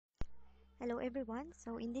Hello everyone.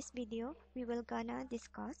 So in this video we will gonna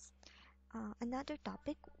discuss another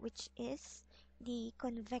topic, which is the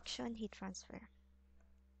convection heat transfer.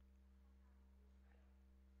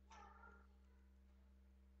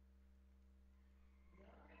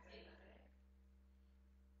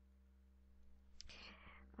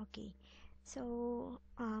 Okay, so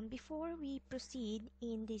before we proceed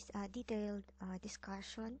in this detailed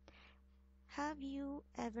discussion, have you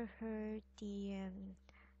ever heard the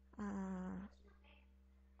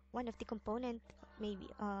one of the component maybe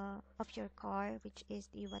of your car, which is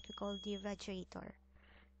the what we call the radiator,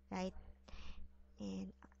 right?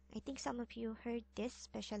 And I think some of you heard this,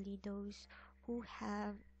 especially those who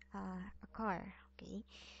have a car. Okay,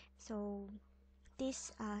 so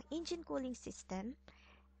this engine cooling system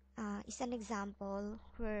is an example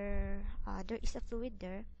where there is a fluid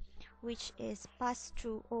there which is passed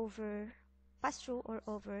through or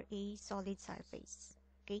over a solid surface.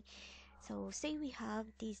 Okay, so say we have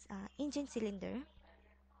this engine cylinder.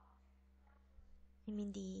 I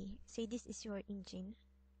mean, the say this is your engine.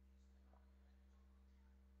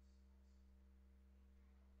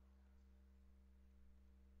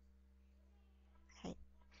 Right.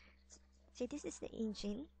 Say this is the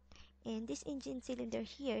engine, and this engine cylinder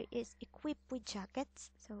here is equipped with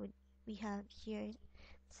jackets. So we have here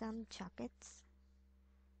some jackets.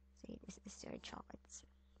 Say this is your jackets.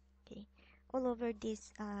 Okay, all over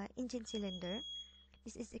this engine cylinder,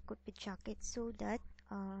 this is equipped with jackets so that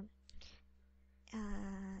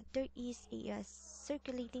there is a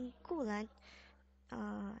circulating coolant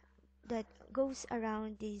uh, that goes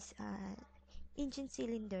around this engine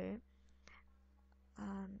cylinder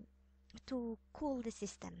um, to cool the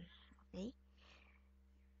system. Okay,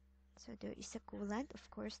 so there is a coolant, of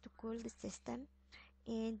course, to cool the system,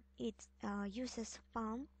 and it uses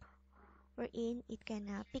pump wherein it can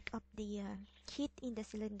pick up the heat in the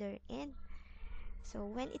cylinder. And so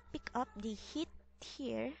when it pick up the heat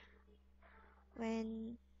here,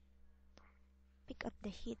 when pick up the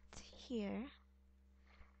heat here,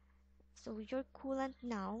 so your coolant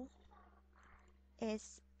now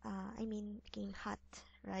is became hot,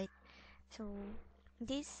 right? So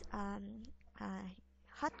this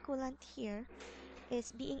hot coolant here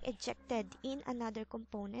is being ejected in another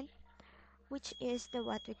component, which is the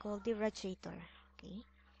what we call the radiator. Okay,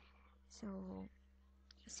 so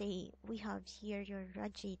say we have here your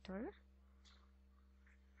radiator.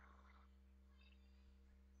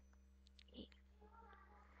 Okay.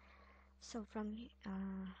 So from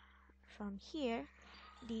here,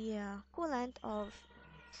 the coolant of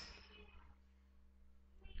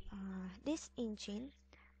this engine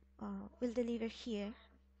will deliver here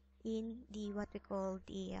in the what we call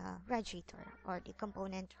the radiator, or the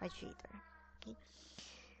component radiator. Okay,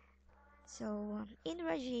 so in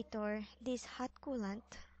radiator, this hot coolant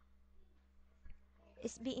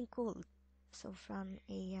is being cooled. So from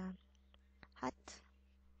a hot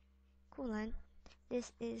coolant,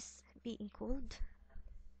 this is being cooled.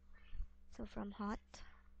 So from hot,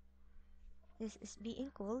 this is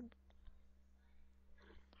being cooled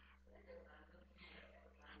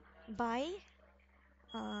by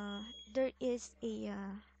there is a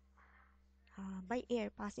by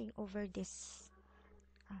air passing over this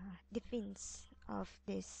the fins of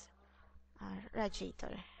this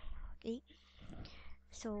radiator. Okay,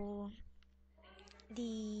 so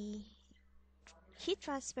the heat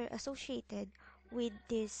transfer associated with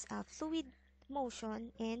this fluid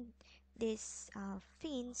motion and this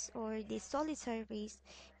fins or this solid surface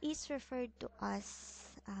is referred to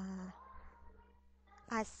as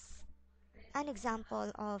an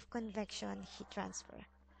example of convection heat transfer.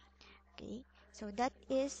 Okay, so that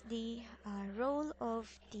is the role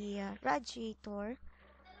of the radiator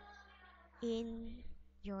in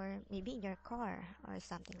your, maybe in your car or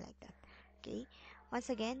something like that. Okay, once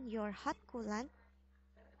again, your hot coolant,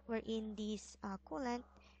 wherein this coolant,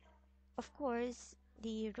 of course,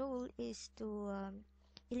 the role is to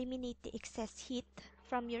eliminate the excess heat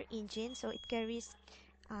from your engine, so it carries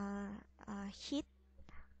heat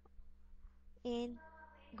and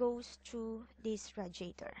goes through this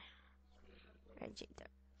radiator.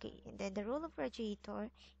 Okay, and then the role of radiator,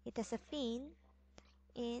 it has a fan,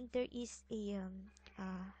 and there is a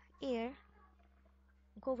air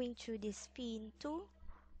going through this fan to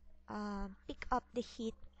pick up the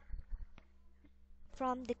heat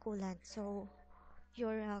from the coolant. So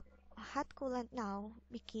your hot coolant now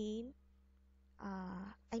became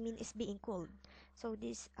is being cooled. So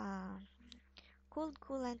this cooled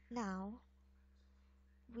coolant now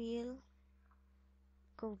will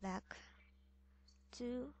go back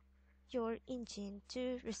to your engine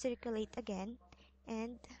to recirculate again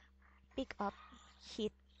and pick up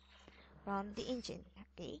heat from the engine.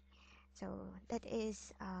 Okay, so that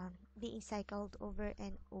is being cycled over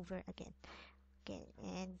and over again. Okay,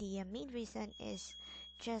 and the main reason is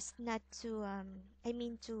just not to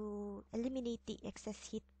to eliminate the excess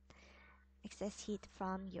heat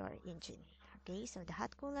from your engine. Okay, so the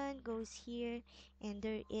hot coolant goes here, and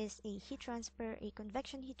there is a heat transfer, a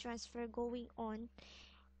convection heat transfer going on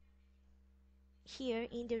here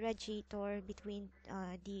in the radiator between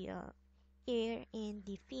the air and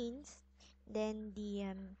the fins. Then the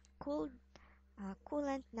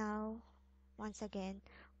coolant now once again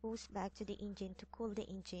goes back to the engine to cool the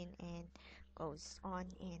engine and goes on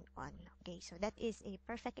and on. Okay, so that is a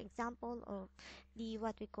perfect example of the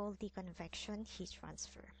what we call the convection heat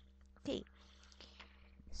transfer. Okay,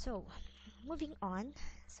 so moving on.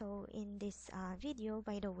 So in this video,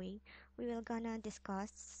 by the way, we will gonna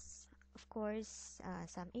discuss, of course,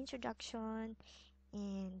 some introduction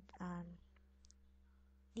and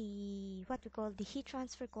the what we call the heat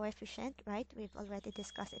transfer coefficient, right? We've already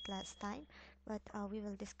discussed it last time, but we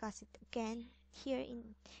will discuss it again here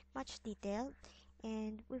in much detail,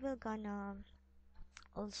 and we will gonna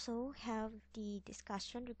also have the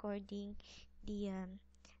discussion regarding the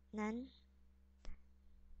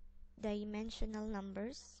non-dimensional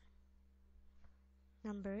numbers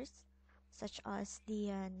such as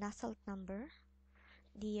the Nusselt number,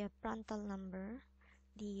 the Prandtl number,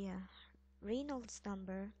 the Reynolds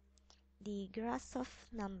number, the Grashof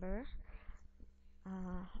number,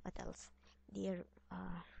 what else? The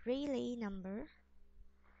Rayleigh number.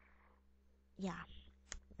 Yeah,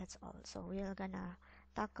 that's all. So we're gonna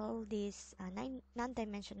tackle these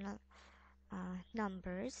non-dimensional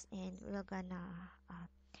numbers, and we're gonna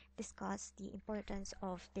discuss the importance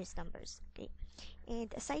of these numbers. Okay,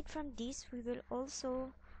 and aside from this, we will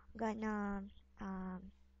also gonna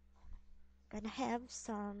have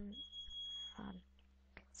um,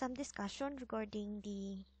 some discussion regarding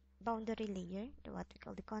the boundary layer, what we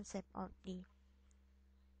call the concept of the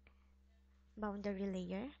boundary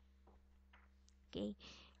layer. Okay,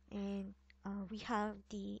 and we have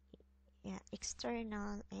the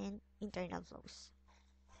external and internal flows.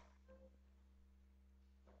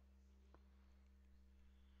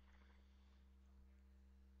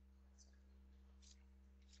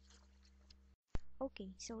 Okay,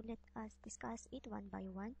 so let us discuss it one by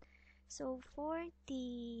one. So for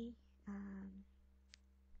the um,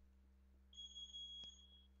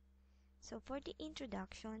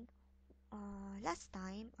 introduction, last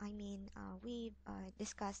time, we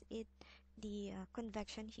discussed it, the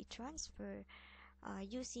convection heat transfer,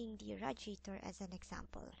 using the radiator as an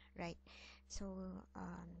example, right? So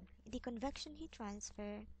the convection heat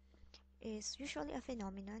transfer is usually a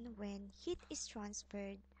phenomenon when heat is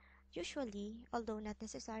transferred, usually, although not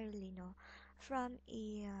necessarily, no, from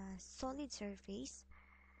a solid surface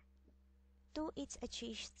to its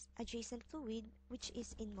adjacent fluid, which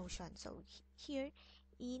is in motion. So here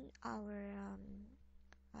in our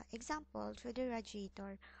example through the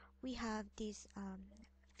radiator, we have these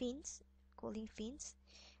fins, cooling fins.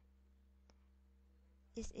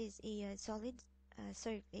 This is a solid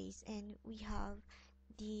surface, and we have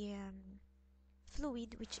the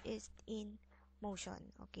fluid which is in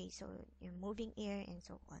motion. Okay, so moving air and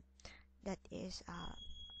so on, that is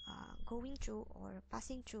going through or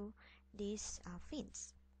passing through these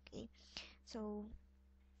fins. Okay, so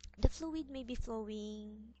the fluid may be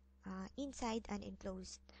flowing inside an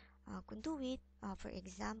enclosed conduit. For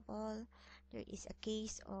example, there is a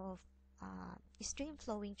case of stream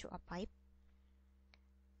flowing through a pipe.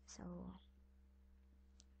 So,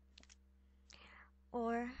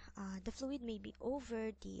 or the fluid may be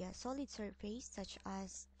over the solid surface, such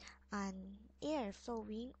as an air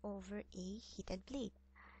flowing over a heated plate,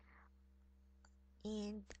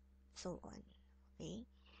 and so on. Okay,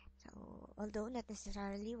 so although not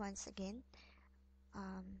necessarily, once again,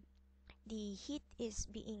 um, the heat is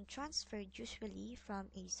being transferred usually from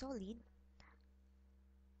a solid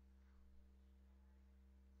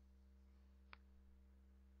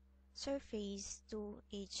surface to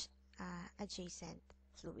each adjacent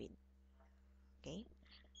fluid. Okay,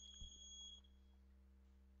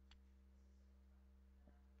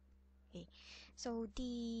 okay. So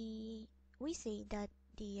we say that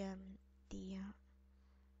the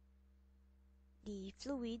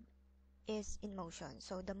fluid is in motion.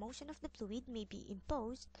 So the motion of the fluid may be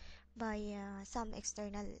imposed by some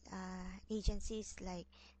external agencies, like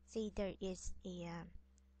say there is a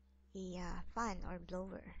fan or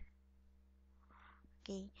blower.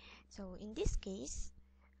 Okay, so in this case,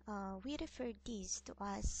 we refer this to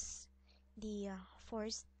as the uh,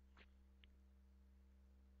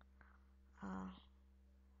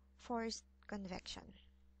 forced convection.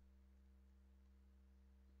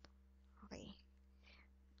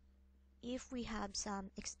 if we have some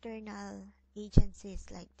external agencies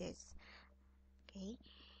like this, okay,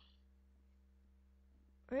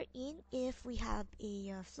 wherein if we have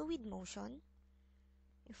a fluid motion,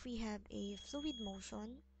 if we have a fluid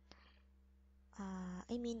motion,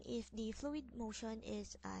 I mean, if the fluid motion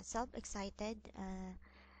is self-excited,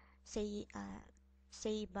 say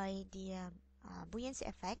say by the buoyancy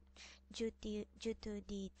effect due to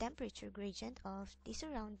the temperature gradient of the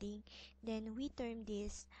surrounding, then we term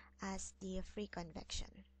this as the free convection.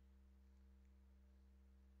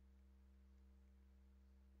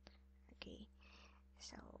 Okay,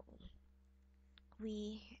 so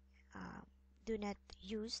we uh, do not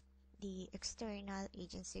use the external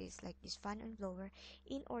agencies like this fan and blower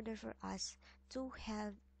in order for us to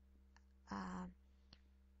have uh,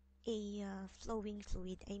 a flowing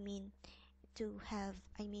fluid. I mean to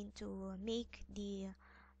make the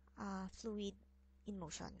fluid in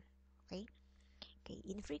motion. Okay. Okay.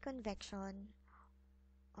 In free convection,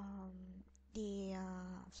 the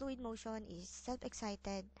fluid motion is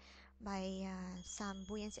self-excited by some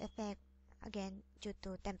buoyancy effect, again due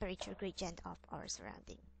to temperature gradient of our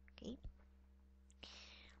surrounding. Okay.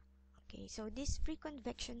 Okay. So this free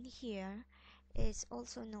convection here is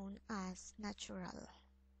also known as natural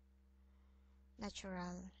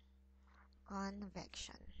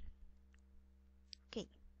convection. Okay.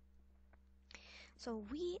 So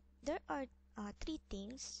there are three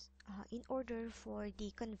things in order for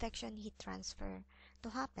the convection heat transfer to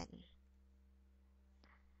happen.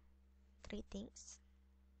 Three things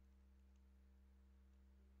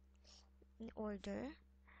in order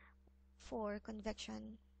for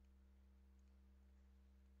convection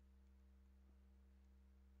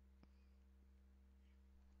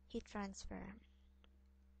heat transfer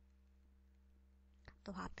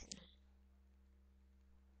to happen.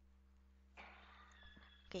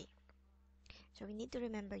 Okay, so we need to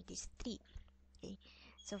remember these three. Okay,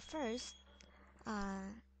 so first,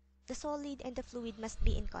 the solid and the fluid must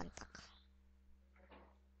be in contact.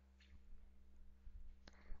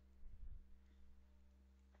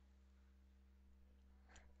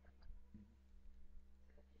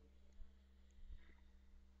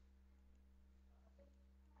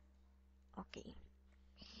 Okay,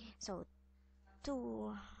 so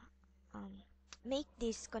to um, make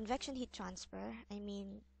this convection heat transfer, I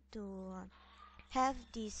mean to have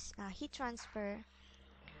this heat transfer,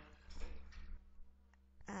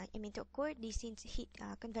 to occur this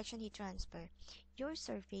convection heat transfer, your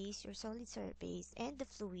surface, your solid surface, and the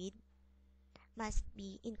fluid must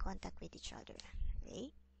be in contact with each other. Okay?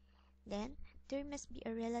 Then, there must be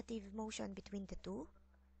a relative motion between the two.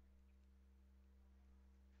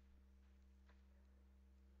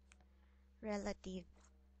 Relative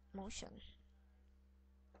motion.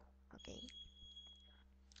 Okay?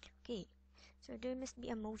 Okay. So, there must be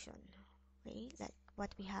a motion. Okay? Like what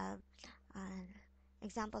we have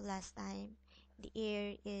example last time. The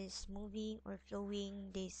air is moving or flowing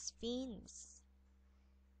these fins.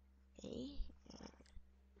 Okay?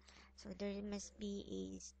 So there must be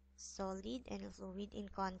a solid and a fluid in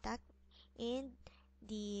contact, and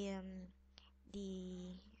the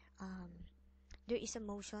the um, there is a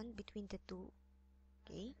motion between the two.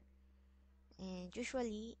 Okay, and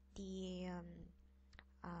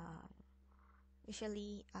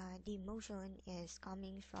uh, the motion is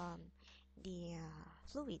coming from the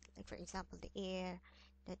fluid, like for example the air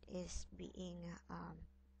that is being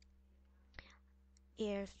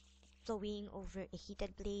air flowing over a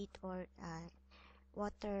heated plate, or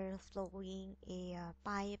water flowing a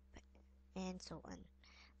pipe, and so on.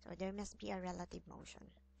 So there must be a relative motion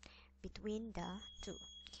between the two.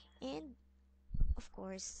 And of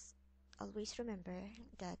course, always remember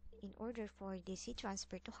that in order for this heat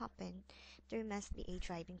transfer to happen, there must be a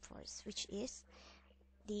driving force, which is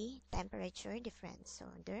the temperature difference. So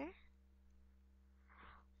there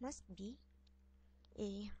must be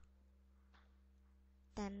a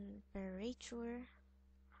temperature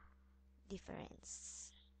difference.